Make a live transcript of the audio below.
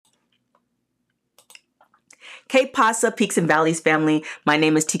Que pasa, Peaks and Valleys family? My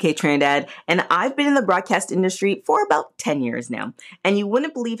name is TK Trinidad, and I've been in the broadcast industry for about 10 years now. And you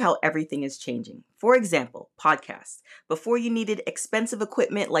wouldn't believe how everything is changing. For example, podcasts. Before you needed expensive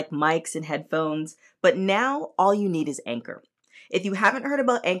equipment like mics and headphones, but now all you need is Anchor. If you haven't heard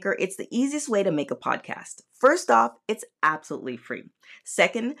about Anchor, it's the easiest way to make a podcast. First off, it's absolutely free.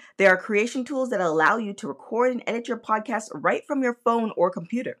 Second, there are creation tools that allow you to record and edit your podcast right from your phone or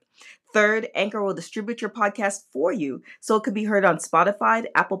computer. Third, Anchor will distribute your podcast for you so it could be heard on Spotify,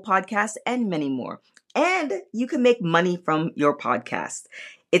 Apple Podcasts, and many more. And you can make money from your podcast.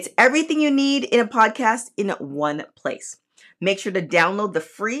 It's everything you need in a podcast in one place. Make sure to download the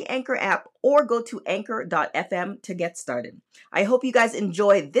free Anchor app or go to anchor.fm to get started. I hope you guys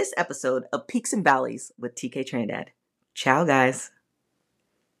enjoy this episode of Peaks and Valleys with TK Trinidad. Ciao, guys.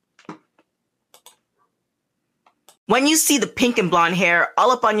 When you see the pink and blonde hair all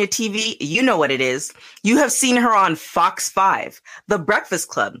up on your TV, you know what it is. You have seen her on Fox 5, The Breakfast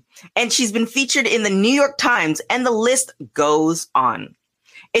Club, and she's been featured in the New York Times, and the list goes on.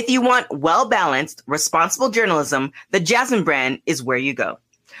 If you want well-balanced, responsible journalism, the Jasmine brand is where you go.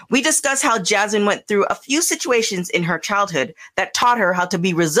 We discuss how Jasmine went through a few situations in her childhood that taught her how to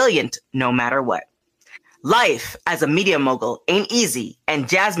be resilient no matter what. Life as a media mogul ain't easy, and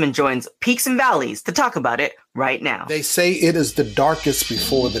Jasmine joins Peaks and Valleys to talk about it right now. They say it is the darkest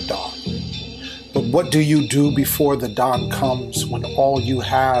before the dawn. But what do you do before the dawn comes, when all you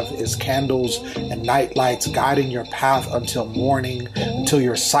have is candles and night lights guiding your path until morning, until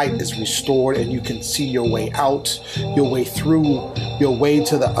your sight is restored and you can see your way out, your way through, your way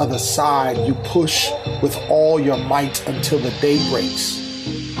to the other side. You push with all your might until the day breaks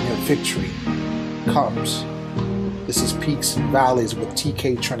and your victory comes. This is Peaks and Valleys with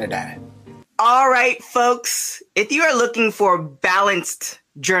TK Trinidad. All right, folks, if you are looking for balanced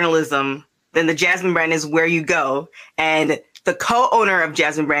journalism, then the Jasmine brand is where you go. And the co-owner of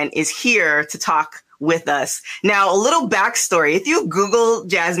Jasmine brand is here to talk with us. Now, a little backstory. If you Google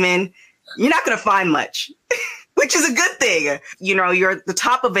Jasmine, you're not going to find much, which is a good thing. You know, you're at the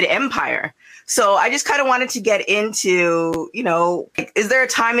top of an empire. So I just kind of wanted to get into, is there a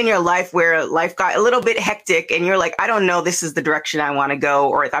time in your life where life got a little bit hectic and you're like, I don't know, this is the direction I want to go,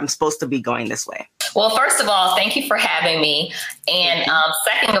 or if I'm supposed to be going this way? Well, first of all, thank you for having me. And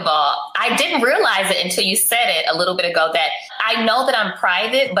second of all, I didn't realize it until you said it a little bit ago that I know that I'm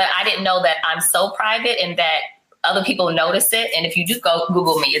private, but I didn't know that I'm so private and that other people notice it. And if you just go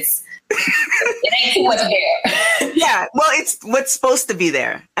Google me, it ain't too much there. Yeah, well, it's what's supposed to be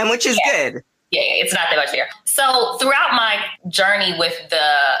there, and which is good. Yeah, it's not that much there. So throughout my journey with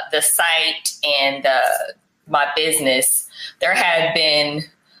the site and my business, there have been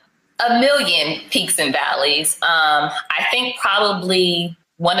a million peaks and valleys. I think probably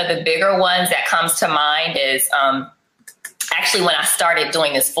one of the bigger ones that comes to mind is actually when I started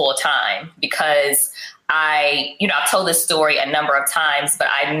doing this full time, because I've told this story a number of times, but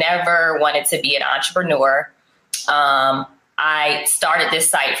I never wanted to be an entrepreneur. I started this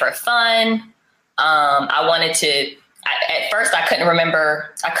site for fun. I wanted to, at first I couldn't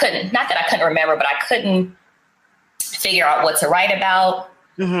figure out what to write about.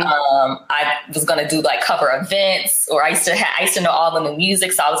 Mm-hmm. I was going to do like cover events, or I used to know all the new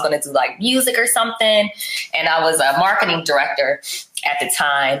music. So I was going to do like music or something. And I was a marketing director at the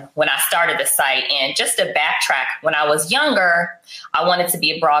time when I started the site. And just to backtrack, when I was younger, I wanted to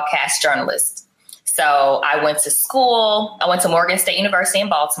be a broadcast journalist. So I went to school. I went to Morgan State University in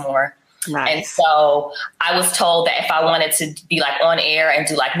Baltimore. Nice. And so I was told that if I wanted to be like on air and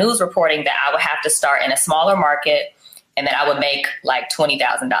do like news reporting, that I would have to start in a smaller market and that I would make like $20,000.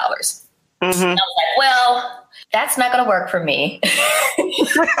 Mm-hmm. And I was like, well, that's not going to work for me.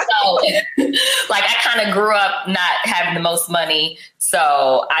 So like I kind of grew up not having the most money.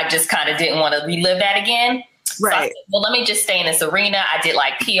 So I just kind of didn't want to relive that again. Right. So I said, well, let me just stay in this arena. I did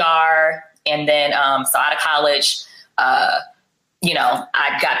like PR. And then so out of college,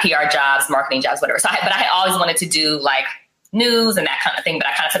 I got PR jobs, marketing jobs, whatever. But I had always wanted to do like news and that kind of thing. But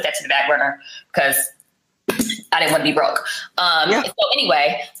I kind of took that to the back burner because I didn't want to be broke. So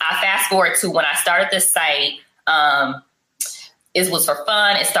anyway, I fast forward to when I started this site. It was for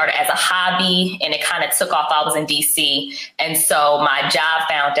fun. It started as a hobby and it kind of took off. I was in DC. And so my job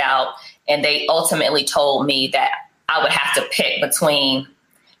found out and they ultimately told me that I would have to pick between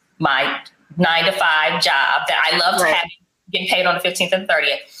my 9-to-5 job that I loved having, getting paid on the 15th and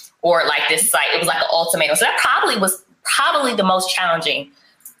 30th, or like this site. It was like an ultimatum. So that probably was the most challenging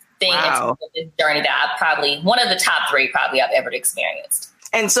thing in this journey that one of the top 3 probably I've ever experienced.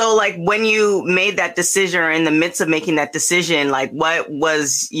 And so like when you made that decision or in the midst of making that decision, like what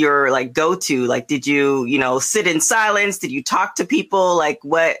was your like go-to? Like, did you, sit in silence? Did you talk to people? Like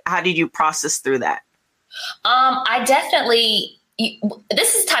how did you process through that? I definitely,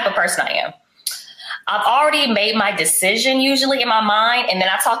 this is the type of person I am. I've already made my decision usually in my mind. And then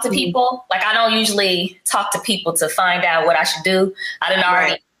I talk to people. Like I don't usually talk to people to find out what I should do. I didn't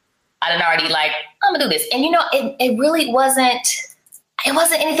already like, I'm gonna do this. And it really wasn't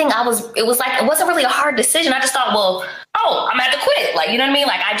anything it wasn't really a hard decision. I just thought, well, I'm gonna have to quit. Like, you know what I mean?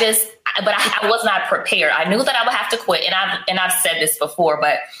 Like I was not prepared. I knew that I would have to quit. And I've said this before,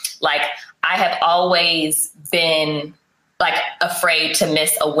 but like, I have always been like afraid to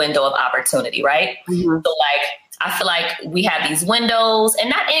miss a window of opportunity. Right. Mm-hmm. So like, I feel like we have these windows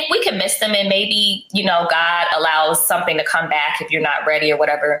and we can miss them and maybe, God allows something to come back if you're not ready or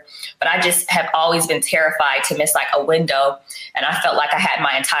whatever. But I just have always been terrified to miss like a window. And I felt like I had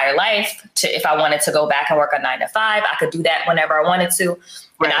my entire life if I wanted to go back and work a 9 to 5, I could do that whenever I wanted to.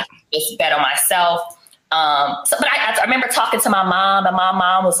 Right. And I just bet on myself. But I remember talking to my mom and my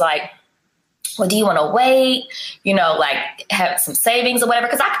mom was like, well, do you want to wait, like have some savings or whatever?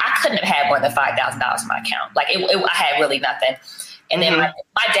 Because I couldn't have had more than $5,000 in my account. Like I had really nothing. And then my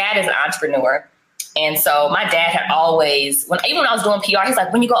dad is an entrepreneur. And so my dad had always, even when I was doing PR, he's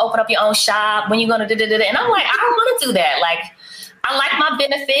like, when you go open up your own shop, when you going to da-da-da-da. And I'm like, I don't want to do that. Like, I like my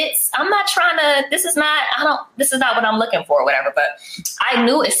benefits. I'm not trying to, this is not what I'm looking for or whatever. But I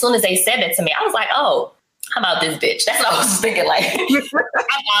knew as soon as they said that to me, I was like, oh, how about this bitch? That's what I was thinking, like,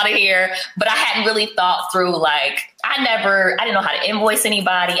 I'm out of here. But I hadn't really thought through, like, I didn't know how to invoice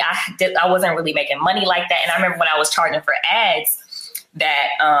anybody. I wasn't really making money like that. And I remember when I was charging for ads that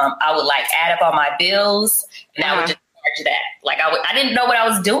I would like add up all my bills and I would just charge that. Like I didn't know what I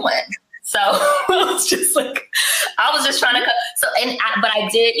was doing. So it was just like, I was just trying to, but I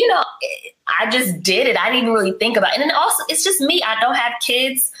did, I just did it. I didn't even really think about it. And then also it's just me. I don't have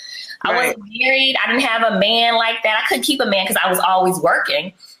kids. I wasn't married. I didn't have a man like that. I couldn't keep a man because I was always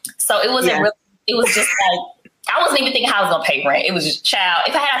working. So it wasn't really, it was just like, I wasn't even thinking how I was going to pay rent. It was just child.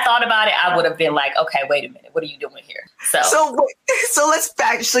 If I had thought about it, I would have been like, okay, wait a minute. What are you doing here? So let's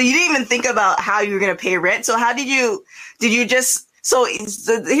back. So you didn't even think about how you were going to pay rent. So how did you just, so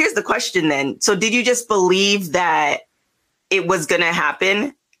here's the question then. So did you just believe that it was going to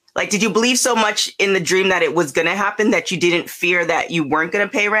happen? Like, did you believe so much in the dream that it was going to happen that you didn't fear that you weren't going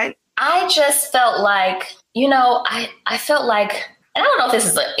to pay rent? I just felt like, I felt like, and I don't know if this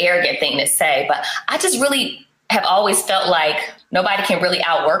is an arrogant thing to say, but I just really have always felt like nobody can really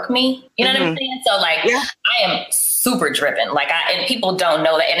outwork me. You know what I'm saying? So like, I am super driven. Like and people don't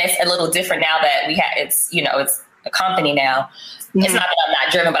know that. And it's a little different now that it's a company now. Mm-hmm. It's not that I'm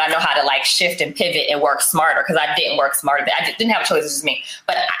not driven, but I know how to like shift and pivot and work smarter because I didn't work smarter. I didn't have a choice. It was just me.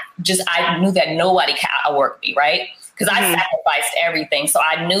 But I knew that nobody can outwork me, right? Because I sacrificed everything. So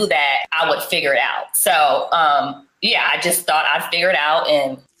I knew that I would figure it out. So, I just thought I'd figure it out.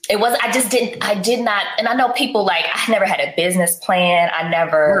 And I did not. And I know people like, I never had a business plan. I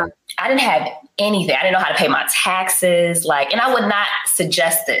didn't have anything. I didn't know how to pay my taxes. Like, and I would not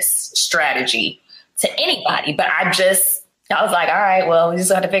suggest this strategy to anybody, but I was like, all right, well, we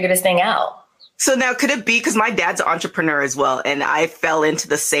just have to figure this thing out. So now could it be, because my dad's an entrepreneur as well, and I fell into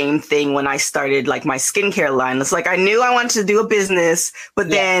the same thing when I started like my skincare line. It's like I knew I wanted to do a business, but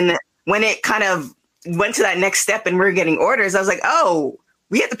then when it kind of went to that next step and we were getting orders, I was like, oh,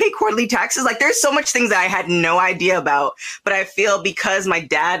 we have to pay quarterly taxes. Like there's so much things that I had no idea about. But I feel because my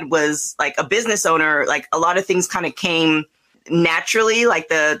dad was like a business owner, like a lot of things kind of came naturally, like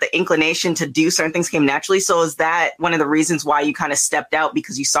the inclination to do certain things came naturally. So is that one of the reasons why you kind of stepped out,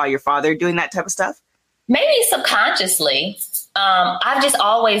 because you saw your father doing that type of stuff? Maybe subconsciously. I've just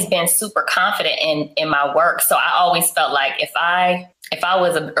always been super confident in my work. So I always felt like if I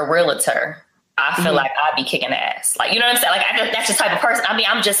was a realtor, I feel like I'd be kicking ass. Like, you know what I'm saying? Like that's the type of person. I mean,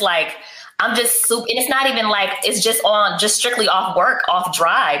 I'm just super, and it's not even like, it's just strictly off work, off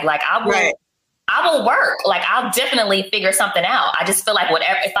drive. Like I will work. Like I'll definitely figure something out. I just feel like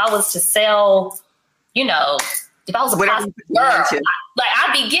whatever, if I was to sell, if I was a possible girl,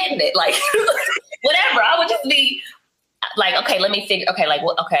 I'd be getting it. Like whatever. I would just be like, okay, let me figure. Okay, like,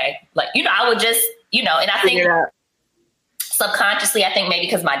 well, okay, like I would just, and I think subconsciously, I think maybe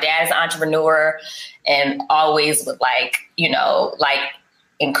because my dad is an entrepreneur and always would like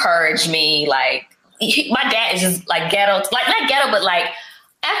encourage me. Like my dad is just like ghetto, like not ghetto, but like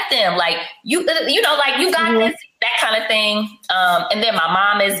F them, like you like you got this, that kind of thing. And then my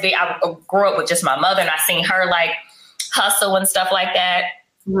mom I grew up with just my mother, and I seen her like hustle and stuff like that.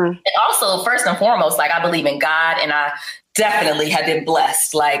 And also, first and foremost, like I believe in God, and definitely have been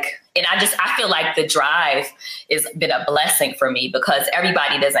blessed. And I feel like the drive has been a blessing for me because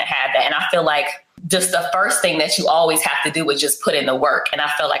everybody doesn't have that. And I feel like just the first thing that you always have to do is just put in the work. And I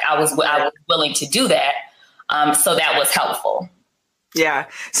felt like I was willing to do that. So that was helpful. Yeah.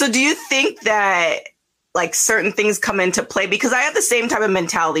 So do you think that like certain things come into play? Because I have the same type of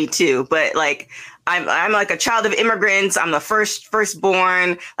mentality too, but like I'm like a child of immigrants. I'm the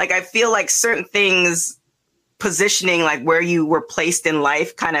firstborn. Like I feel like certain things positioning, like where you were placed in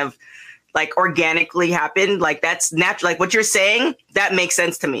life kind of like organically happened. Like that's natural. Like what you're saying, that makes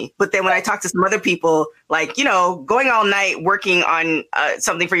sense to me. But then when I talk to some other people, like, you know, going all night working on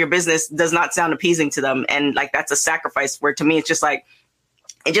something for your business does not sound appeasing to them. And like, that's a sacrifice where to me, it's just like,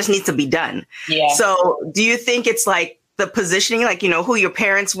 it just needs to be done. Yeah. So do you think it's like the positioning, like, you know, who your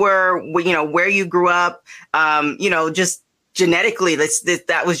parents were, you know, where you grew up, you know, just genetically,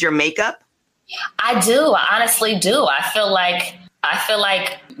 that was your makeup? I do. I honestly do. I feel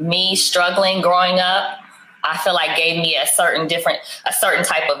like me struggling growing up, I feel like gave me a certain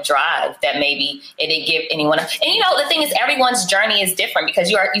type of drive that maybe it didn't give anyone else. And you know, the thing is, everyone's journey is different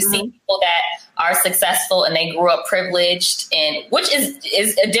because you see people that are successful and they grew up privileged, and which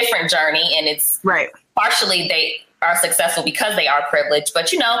is a different journey, and it's right. Partially they are successful because they are privileged,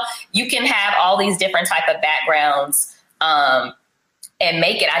 but you know, you can have all these different type of backgrounds and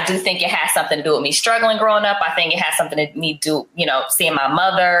make it. I do think it has something to do with me struggling growing up. I think it has something to me do, you know, seeing my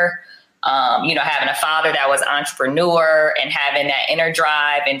mother, you know, having a father that was an entrepreneur and having that inner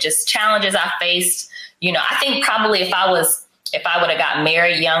drive and just challenges I faced. You know, I think probably if I would have got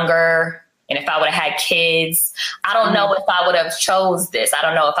married younger and if I would have had kids, I don't know if I would have chose this. I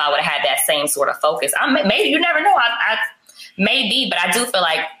don't know if I would have had that same sort of focus. Maybe, you never know. I maybe, but I do feel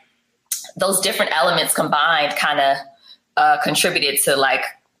like those different elements combined kind of contributed to like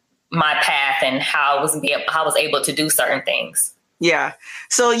my path and how I was able to do certain things. Yeah.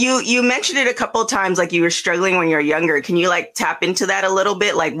 So you mentioned it a couple of times, like you were struggling when you were younger. Can you like tap into that a little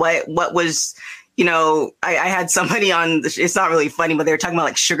bit? Like what was, you know, I had somebody on, it's not really funny, but they were talking about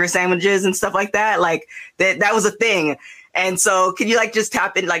like sugar sandwiches and stuff like that. Like that was a thing. And so can you like just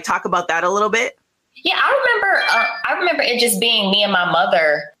tap in, like talk about that a little bit? Yeah, I remember it just being me and my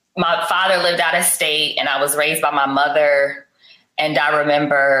mother. My father lived out of state and I was raised by my mother. And I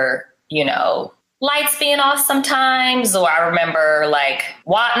remember, you know, lights being off sometimes, or I remember like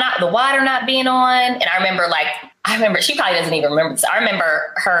the water not being on. And I remember she probably doesn't even remember this. I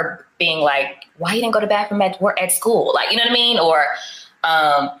remember her being like, why you didn't go to the bathroom at school? Like, you know what I mean? Or,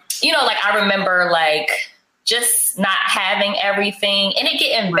 you know, like I remember like just not having everything and it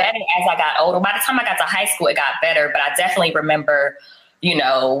getting better as I got older. By the time I got to high school, it got better, but I definitely remember, you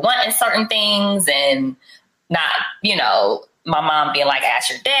know, wanting certain things and not, you know, my mom being like, ask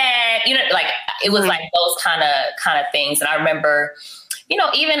your dad, you know, like it was like those kind of things. And I remember, you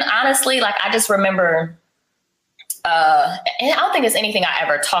know, even honestly, like I just remember, and I don't think it's anything I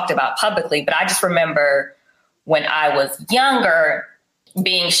ever talked about publicly, but I just remember when I was younger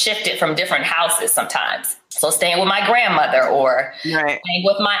being shifted from different houses sometimes. So staying with my grandmother or staying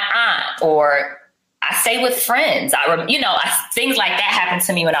with my aunt, or I stay with friends. Things like that happened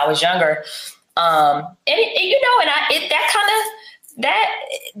to me when I was younger. That's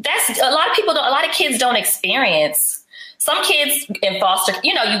a lot of people don't, a lot of kids don't experience. Some kids in foster,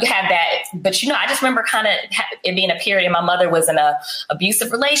 you know, you have that, but you know, I just remember kind of it being a period and my mother was in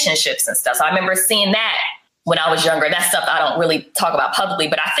abusive relationships and stuff. So I remember seeing that when I was younger. That stuff I don't really talk about publicly,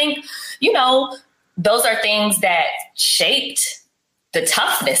 but I think, you know, those are things that shaped the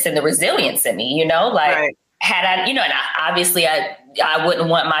toughness and the resilience in me, you know, like had I, you know, and obviously I wouldn't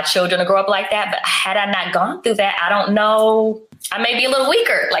want my children to grow up like that, but had I not gone through that, I don't know, I may be a little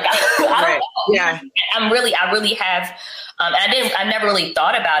weaker. Like, I don't know. Yeah. I really have, I never really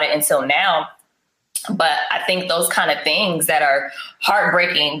thought about it until now, but I think those kind of things that are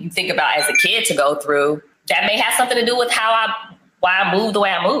heartbreaking, you think about as a kid to go through, that may have something to do with why I moved the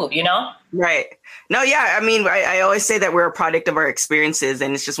way I moved, you know? Right. No, yeah. I mean, I always say that we're a product of our experiences,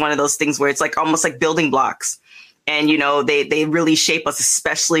 and it's just one of those things where it's like almost like building blocks. And, you know, they really shape us,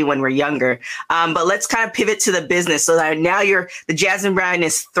 especially when we're younger. But let's kind of pivot to the business so that now the Jasmine brand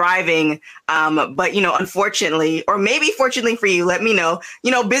is thriving. But, you know, unfortunately, or maybe fortunately for you, let me know,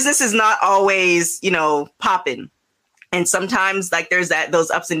 you know, business is not always, you know, popping. And sometimes like there's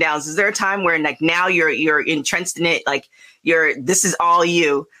those ups and downs. Is there a time where like now you're entrenched in it? Like this is all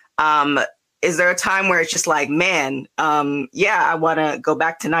you. Is there a time where it's just like, man, I want to go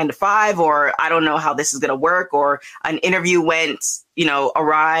back to 9 to 5, or I don't know how this is going to work, or an interview went, you know,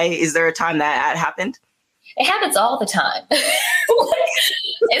 awry? Is there a time that happened? It happens all the time.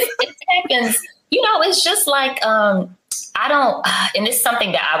 It happens It's just like, I don't, and it's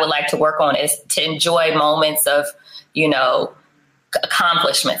something that I would like to work on, is to enjoy moments of,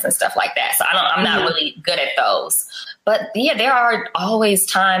 accomplishments and stuff like that. So I'm not really good at those. But yeah, there are always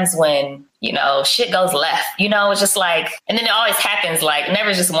times when, shit goes left, it's just like, and then it always happens, like,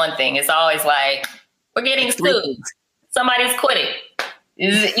 never just one thing. It's always like, we're getting sued. Somebody's quitting.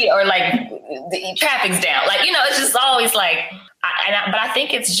 Or like the traffic's down. Like, it's just always like, but I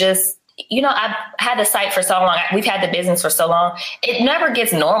think it's just, I've had the site for so long. We've had the business for so long. It never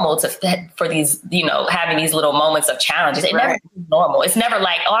gets normal for these, having these little moments of challenges. It never gets normal. It's never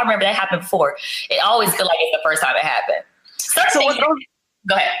like, oh, I remember that happened before. It always feels like it's the first time it happened.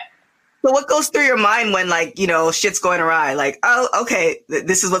 Go ahead. So what goes through your mind when, like, shit's going awry? Like, oh, okay,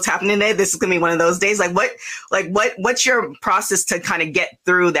 this is what's happening today. This is gonna be one of those days. What's your process to kind of get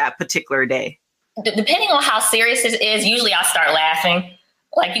through that particular day? Depending on how serious it is, usually I'll start laughing.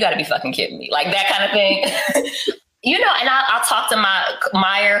 Like, you got to be fucking kidding me, like that kind of thing. And I'll talk to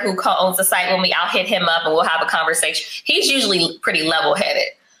Meyer, who owns the site with me. I'll hit him up and we'll have a conversation. He's usually pretty level-headed.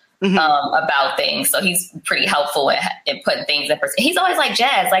 About things. So he's pretty helpful in putting things in perspective. He's always like,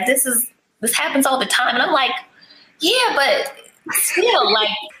 Jazz, like this happens all the time. And I'm like, yeah, but still, like,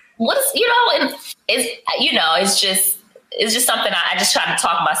 what's, and it's just something I just try to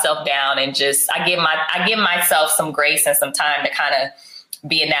talk myself down, and just, I give myself some grace and some time to kind of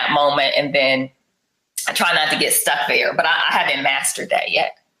be in that moment. And then I try not to get stuck there, but I haven't mastered that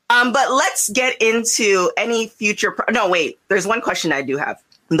yet. But let's get into any future. No, wait, there's one question I do have.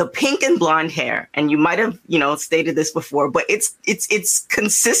 The pink and blonde hair, and you might have, stated this before, but it's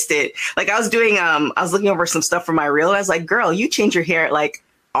consistent. Like, I was looking over some stuff for my reel, and I was like, girl, you change your hair like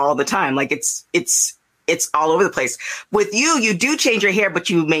all the time. Like, it's all over the place. With you do change your hair, but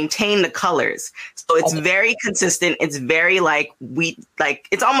you maintain the colors. So it's very consistent. It's very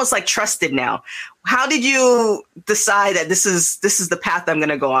it's almost like trusted now. How did you decide that this is the path I'm going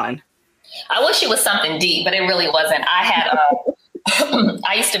to go on? I wish it was something deep, but it really wasn't. I had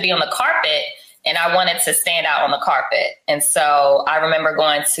I used to be on the carpet, and I wanted to stand out on the carpet. And so I remember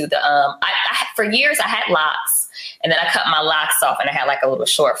going to the, for years I had locks, and then I cut my locks off, and I had like a little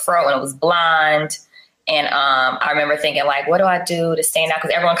short fro, and it was blonde. And I remember thinking, like, what do I do to stand out?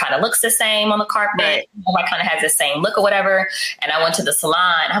 Because everyone kind of looks the same on the carpet. Right. Everyone kind of has the same look or whatever. And I went to the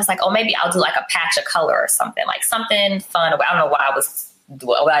salon. I was like, oh, maybe I'll do like a patch of color or something, like something fun. I don't know why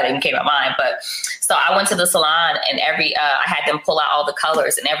that even came to mind. But so I went to the salon, and I had them pull out all the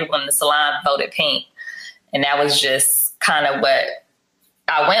colors, and everyone in the salon voted pink. And that was just kind of what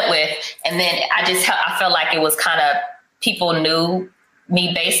I went with. And then I felt like it was kind of, people knew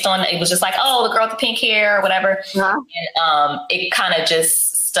me based on, it was just like, oh, the girl with the pink hair or whatever. Yeah. And it kind of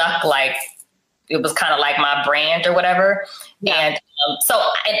just stuck, like it was kind of like my brand or whatever. Yeah. And so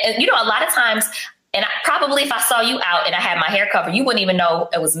a lot of times, and probably if I saw you out and I had my hair covered, you wouldn't even know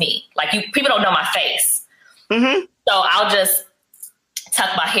it was me. Like, people don't know my face. Mm-hmm. So I'll just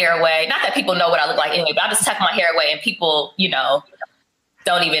tuck my hair away. Not that people know what I look like anyway, but I'll just tuck my hair away, and people,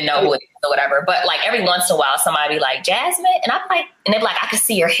 don't even know who it is or whatever. But like every once in a while, somebody be like, Jasmine? And I'm like, and they're like, I can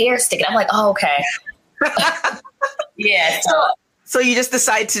see your hair sticking. I'm like, oh, okay. Yeah. So you just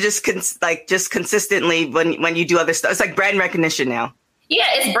decide to just consistently when you do other stuff, it's like brand recognition now. Yeah,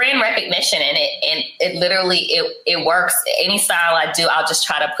 it's brand recognition, and it literally it works. Any style I do, I'll just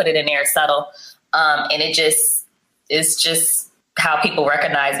try to put it in there subtle, and it's just how people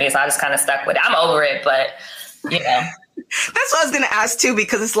recognize me. So I just kind of stuck with it. I'm over it, but That's what I was going to ask too,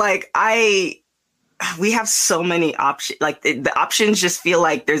 because it's like we have so many options. Like the options just feel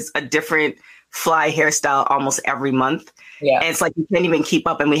like there's a different fly hairstyle almost every month. Yeah. And it's like you can't even keep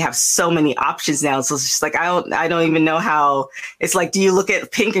up, and we have so many options now. So it's just like I don't even know how. It's like, do you look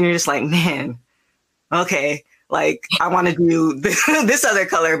at pink and you're just like, man, okay, like I want to do this other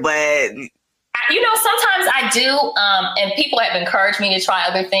color, but sometimes I do, and people have encouraged me to try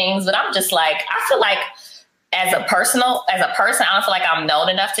other things, but I'm just like, I feel like as a person, I don't feel like I'm known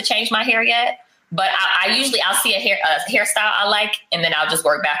enough to change my hair yet. But I'll see a hairstyle I like, and then I'll just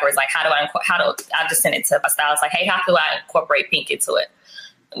work backwards. Like, I'll just send it to my stylist. Like, hey, how do I incorporate pink into it?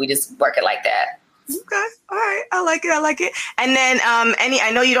 And we just work it like that. Okay. All right. I like it. And then,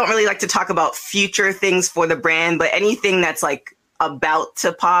 I know you don't really like to talk about future things for the brand, but anything that's like about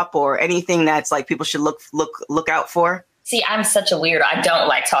to pop, or anything that's like people should look out for? See, I'm such a weirdo. I don't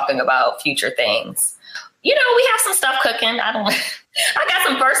like talking about future things. We have some stuff cooking. I got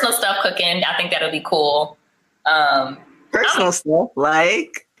some personal stuff cooking. I think that'll be cool. Personal stuff,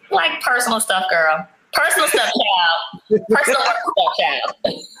 like personal stuff, girl. Personal stuff, child. Personal work stuff, child.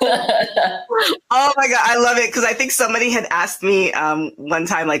 Oh my God, I love it, because I think somebody had asked me one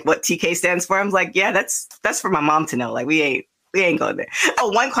time like what TK stands for. I was like, yeah, that's for my mom to know. Like we ain't going there. Oh,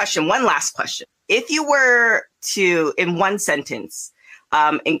 one last question. If you were to, in one sentence,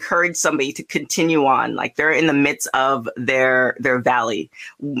 encourage somebody to continue on, like they're in the midst of their valley,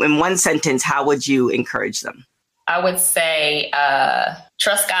 in one sentence, how would you encourage them? I would say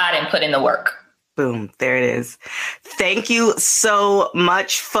trust God and put in the work. Boom. There it is. Thank you so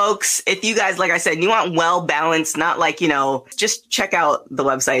much, folks. If you guys, like I said, you want well-balanced, not like, just check out the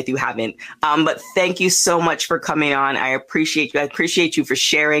website if you haven't. But thank you so much for coming on. I appreciate you. I appreciate you for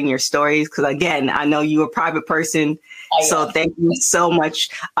sharing your stories. Because again, I know you're a private person. So thank you so much.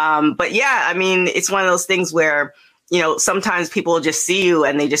 But yeah, I mean, it's one of those things where, sometimes people just see you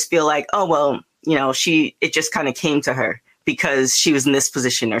and they just feel like, oh, well, it just kind of came to her because she was in this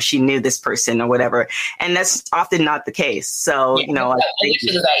position or she knew this person or whatever. And that's often not the case. So, I wish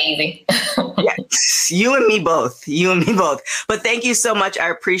it was that easy. Yeah, you and me both. But thank you so much. I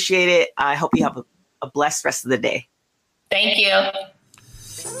appreciate it. I hope you have a blessed rest of the day. Thank you.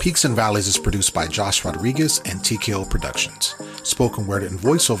 Peaks and Valleys is produced by Josh Rodriguez and TKO Productions. Spoken word and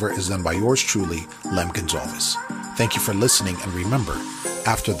voiceover is done by yours truly, Lem Gonzalez. Thank you for listening, and remember,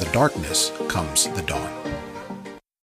 after the darkness comes the dawn.